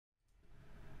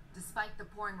Despite the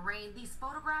pouring rain, these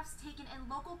photographs taken in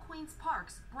local Queens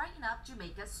parks brighten up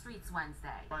Jamaica's streets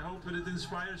Wednesday. I hope that it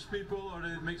inspires people or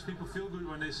that it makes people feel good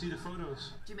when they see the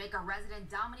photos. Jamaica resident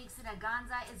Dominique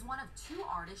Sinaganza is one of 2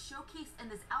 artists showcased in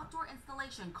this outdoor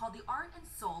installation called The Art and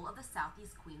Soul of the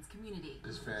Southeast Queens Community.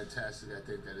 It's fantastic. I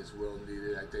think that it's well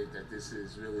needed. I think that this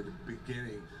is really the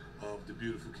beginning of the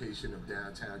beautification of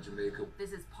downtown Jamaica.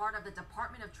 This is part of the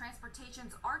Department of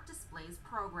Transportation's Art Displays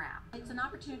program. It's an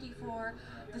opportunity for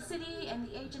the city and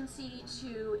the agency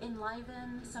to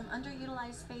enliven some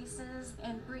underutilized spaces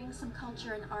and bring some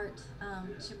culture and art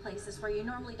to places where you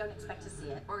normally don't expect to see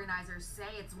it. Organizers say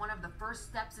it's one of the first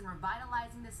steps in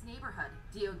revitalizing this neighborhood.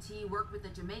 DOT worked with the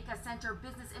Jamaica Center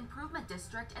Business Improvement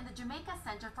District and the Jamaica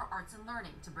Center for Arts and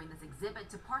Learning to bring this exhibit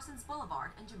to Parsons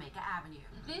Boulevard and Jamaica Avenue.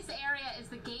 This area is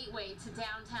the gateway to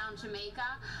downtown Jamaica.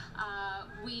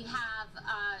 We have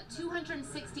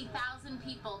 260,000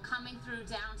 people coming through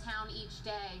downtown each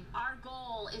day. Our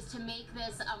goal is to make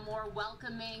this a more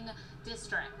welcoming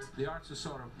district. The arts are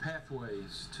sort of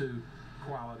pathways to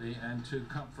quality and to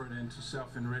comfort and to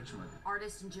self-enrichment.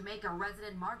 Artist and Jamaica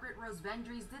resident Margaret Rose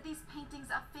Vendries did these paintings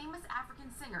of famous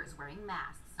African singers wearing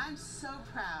masks. I'm so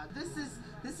proud. This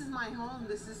is my home.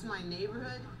 This is my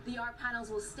neighborhood. The art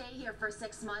panels will stay here for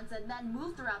 6 months and then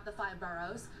move throughout the 5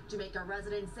 boroughs. Jamaica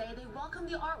residents say they welcome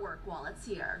the artwork while it's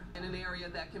here. In an area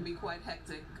that can be quite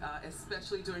hectic,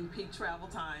 especially during peak travel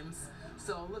times.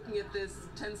 So looking at this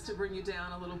tends to bring you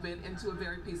down a little bit into a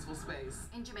very peaceful space.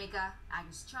 In Jamaica,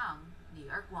 Agnes Chung, New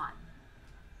York 1.